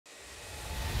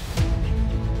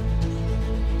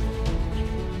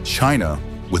China,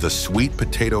 with a sweet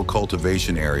potato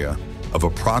cultivation area of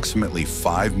approximately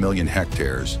 5 million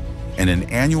hectares and an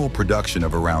annual production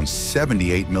of around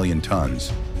 78 million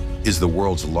tons, is the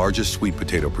world's largest sweet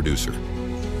potato producer.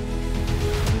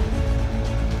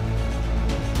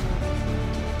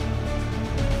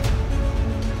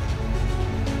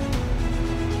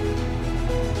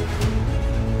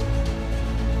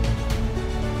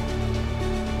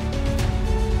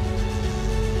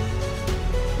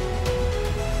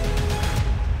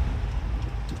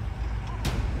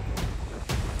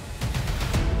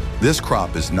 This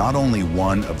crop is not only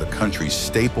one of the country's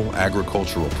staple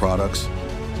agricultural products,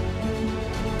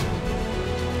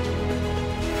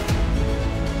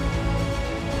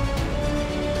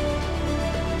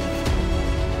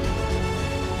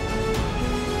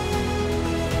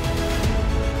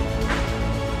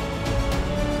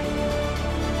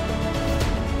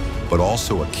 but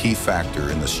also a key factor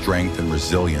in the strength and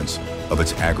resilience of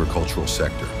its agricultural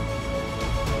sector.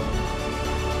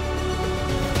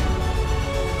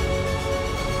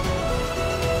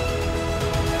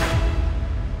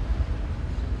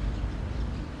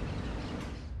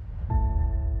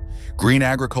 Green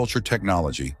agriculture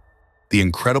technology, the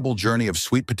incredible journey of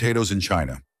sweet potatoes in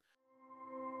China.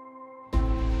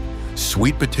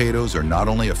 Sweet potatoes are not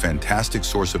only a fantastic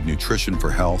source of nutrition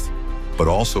for health, but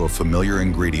also a familiar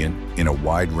ingredient in a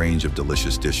wide range of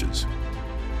delicious dishes.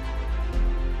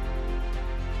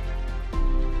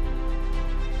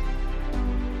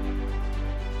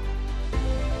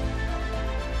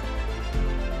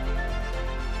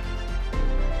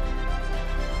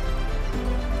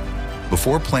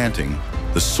 Before planting,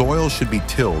 the soil should be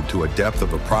tilled to a depth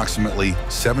of approximately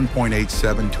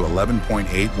 7.87 to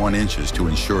 11.81 inches to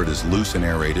ensure it is loose and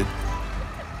aerated.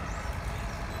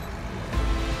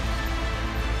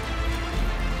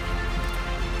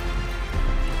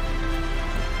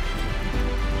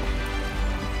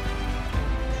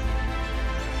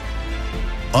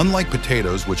 Unlike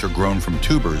potatoes, which are grown from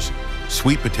tubers,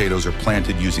 sweet potatoes are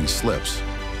planted using slips.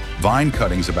 Vine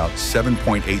cuttings about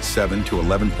 7.87 to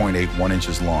 11.81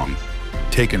 inches long,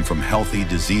 taken from healthy,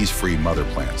 disease-free mother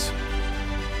plants.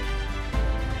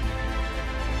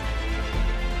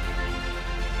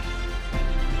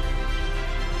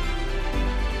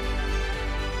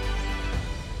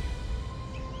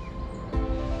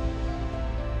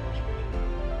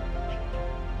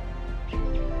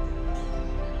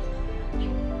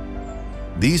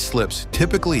 These slips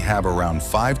typically have around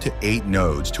 5 to 8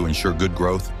 nodes to ensure good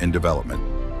growth and development.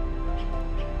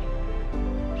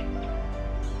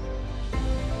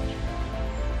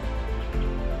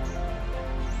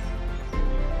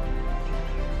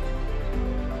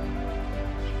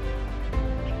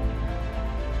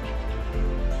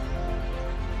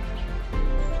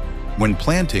 When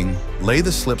planting, lay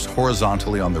the slips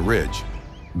horizontally on the ridge,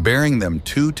 burying them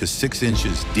 2 to 6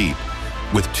 inches deep,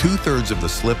 with 2/3 of the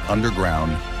slip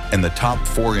underground and the top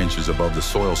 4 inches above the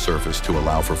soil surface to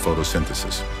allow for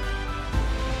photosynthesis.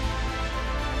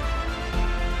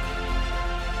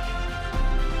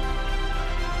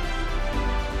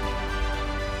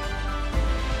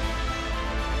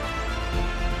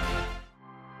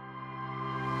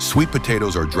 Sweet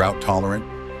potatoes are drought tolerant,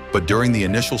 but during the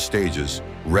initial stages,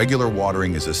 regular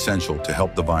watering is essential to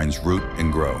help the vines root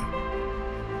and grow.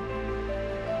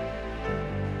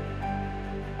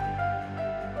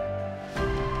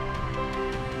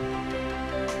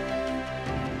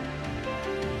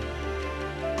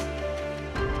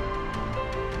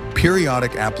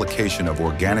 Periodic application of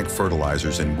organic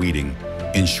fertilizers and weeding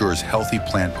ensures healthy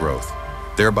plant growth,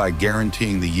 thereby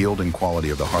guaranteeing the yield and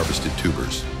quality of the harvested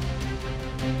tubers.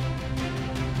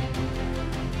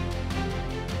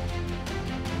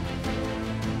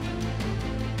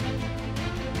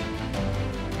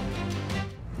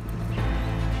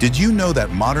 Did you know that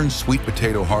modern sweet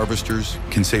potato harvesters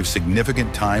can save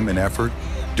significant time and effort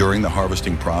during the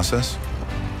harvesting process?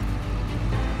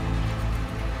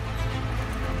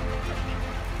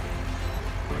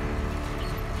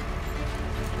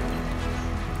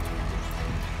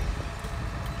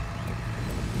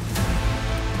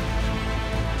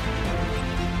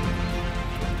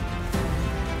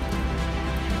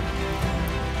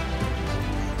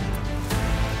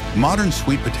 Modern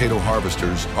sweet potato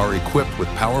harvesters are equipped with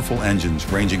powerful engines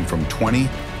ranging from 20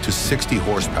 to 60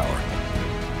 horsepower.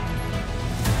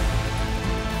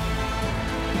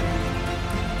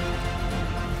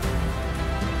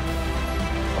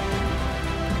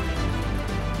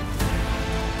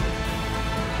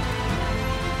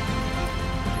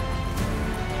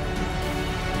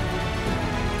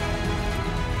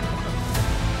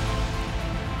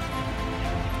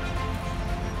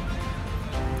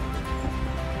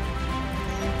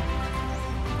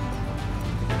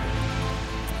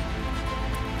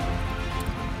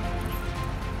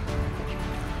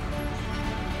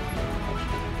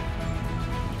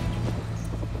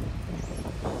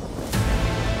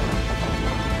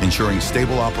 ensuring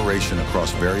stable operation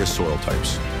across various soil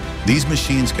types. These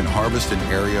machines can harvest an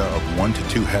area of 1 to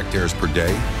 2 hectares per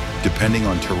day, depending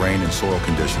on terrain and soil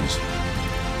conditions.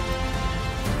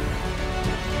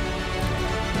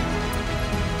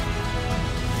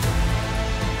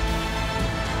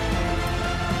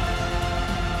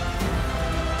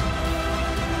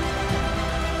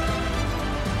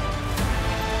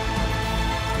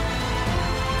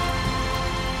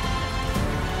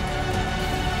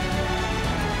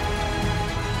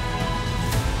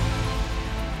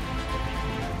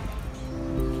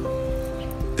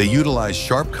 They utilize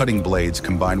sharp cutting blades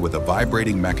combined with a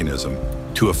vibrating mechanism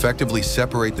to effectively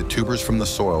separate the tubers from the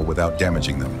soil without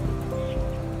damaging them.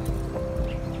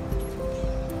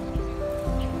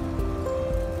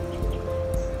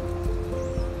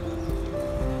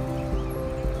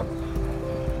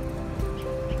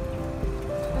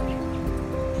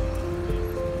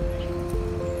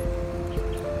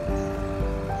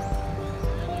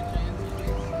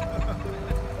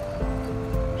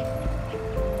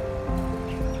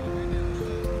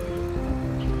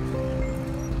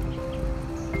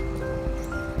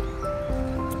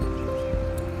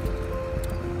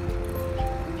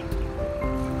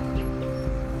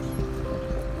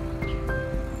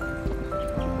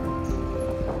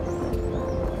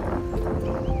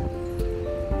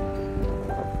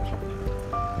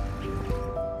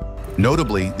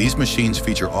 Notably, these machines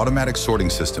feature automatic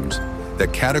sorting systems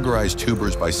that categorize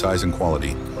tubers by size and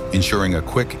quality, ensuring a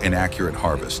quick and accurate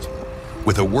harvest.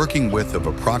 With a working width of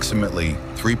approximately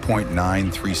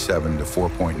 3.937 to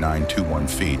 4.921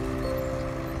 feet,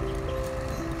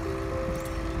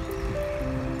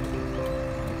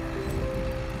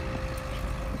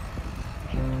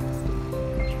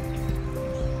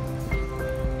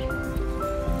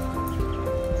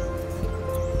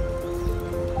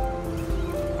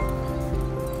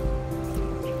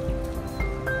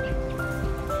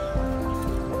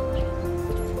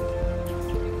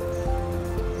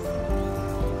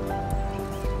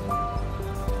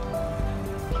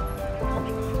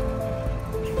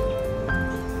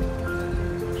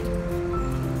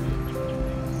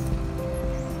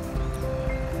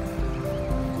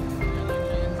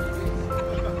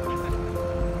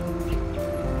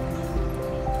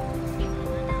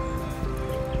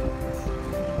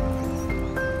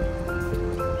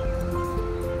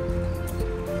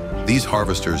 these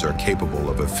harvesters are capable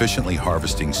of efficiently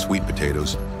harvesting sweet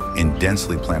potatoes in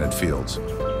densely planted fields,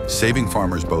 saving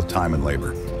farmers both time and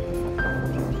labor.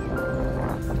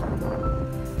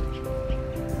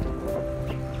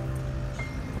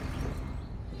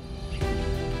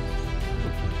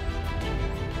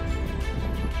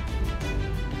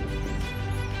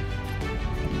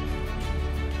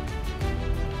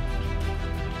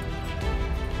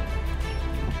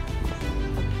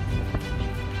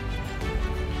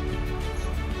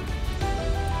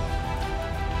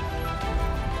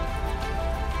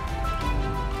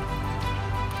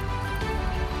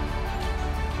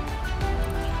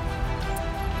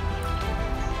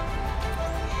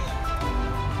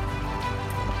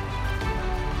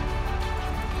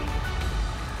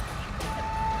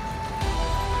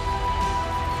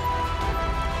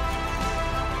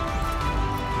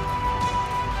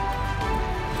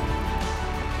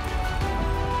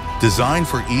 Designed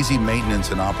for easy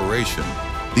maintenance and operation,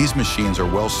 these machines are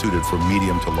well suited for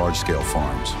medium to large-scale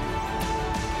farms.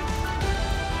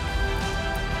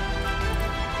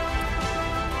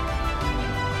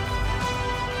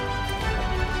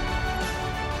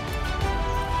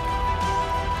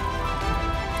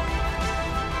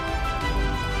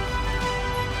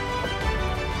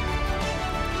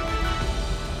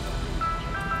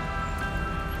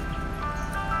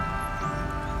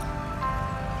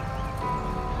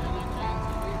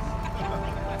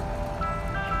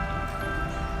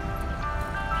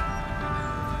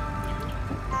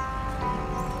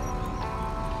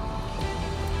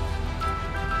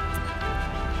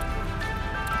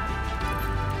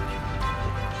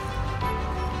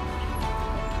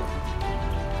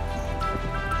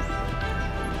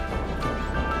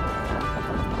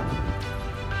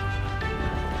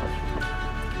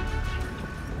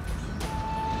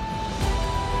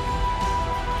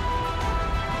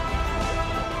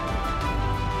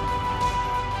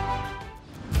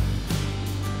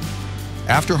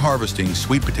 After harvesting,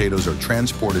 sweet potatoes are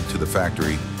transported to the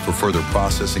factory for further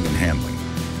processing and handling.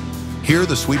 Here,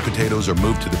 the sweet potatoes are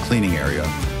moved to the cleaning area,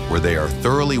 where they are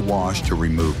thoroughly washed to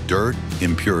remove dirt,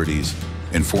 impurities,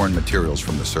 and foreign materials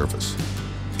from the surface,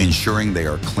 ensuring they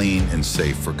are clean and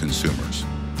safe for consumers.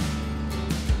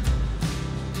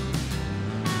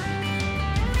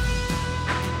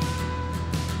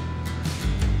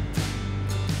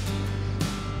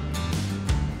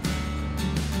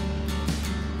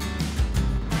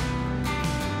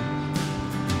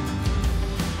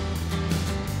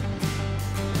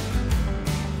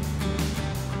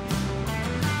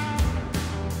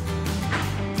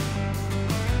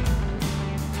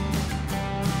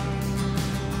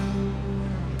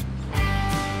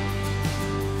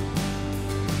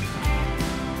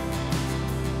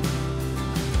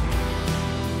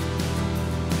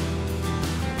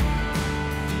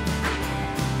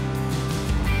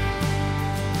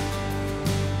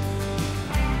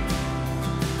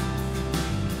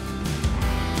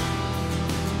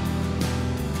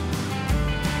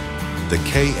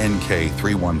 KNK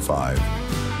 315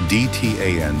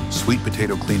 DTAN sweet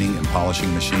potato cleaning and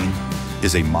polishing machine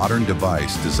is a modern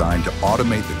device designed to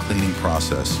automate the cleaning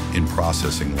process in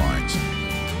processing lines.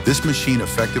 This machine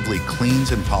effectively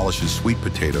cleans and polishes sweet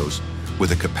potatoes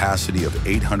with a capacity of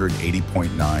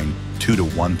 880.9 2 to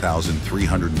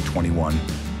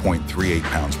 1,321.38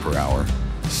 pounds per hour,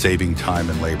 saving time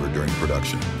and labor during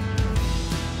production.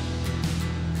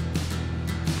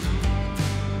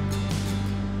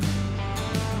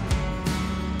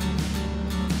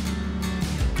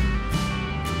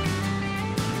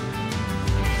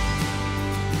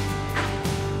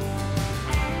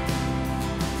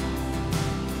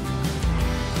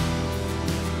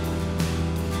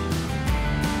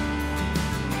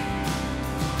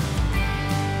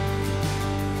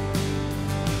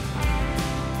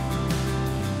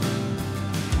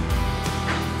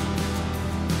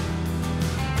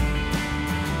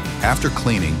 After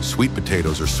cleaning, sweet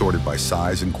potatoes are sorted by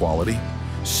size and quality.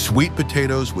 Sweet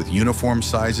potatoes with uniform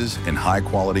sizes and high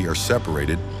quality are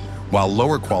separated, while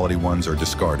lower quality ones are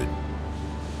discarded.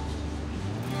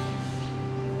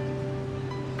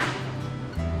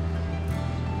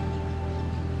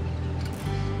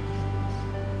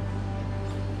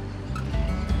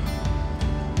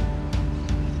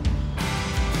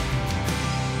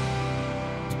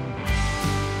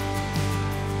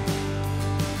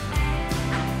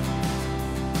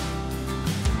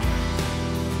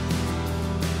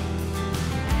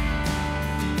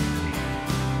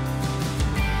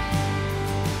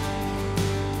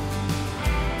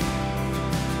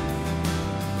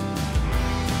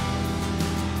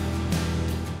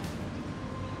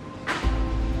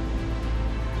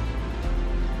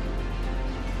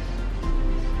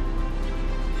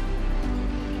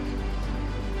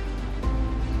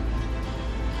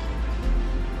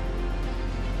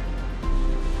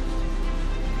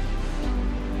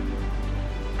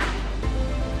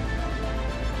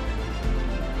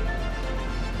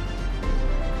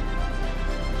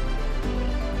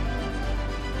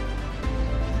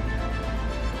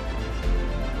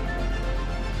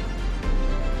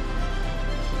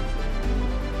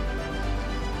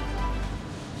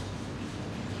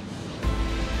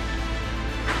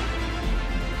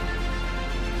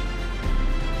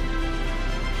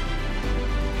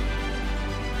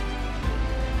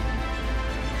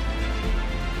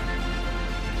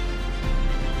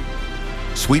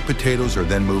 Sweet potatoes are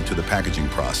then moved to the packaging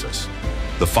process,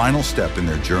 the final step in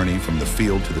their journey from the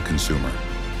field to the consumer.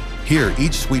 Here,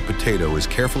 each sweet potato is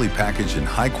carefully packaged in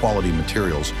high-quality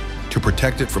materials to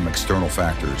protect it from external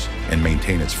factors and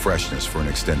maintain its freshness for an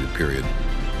extended period.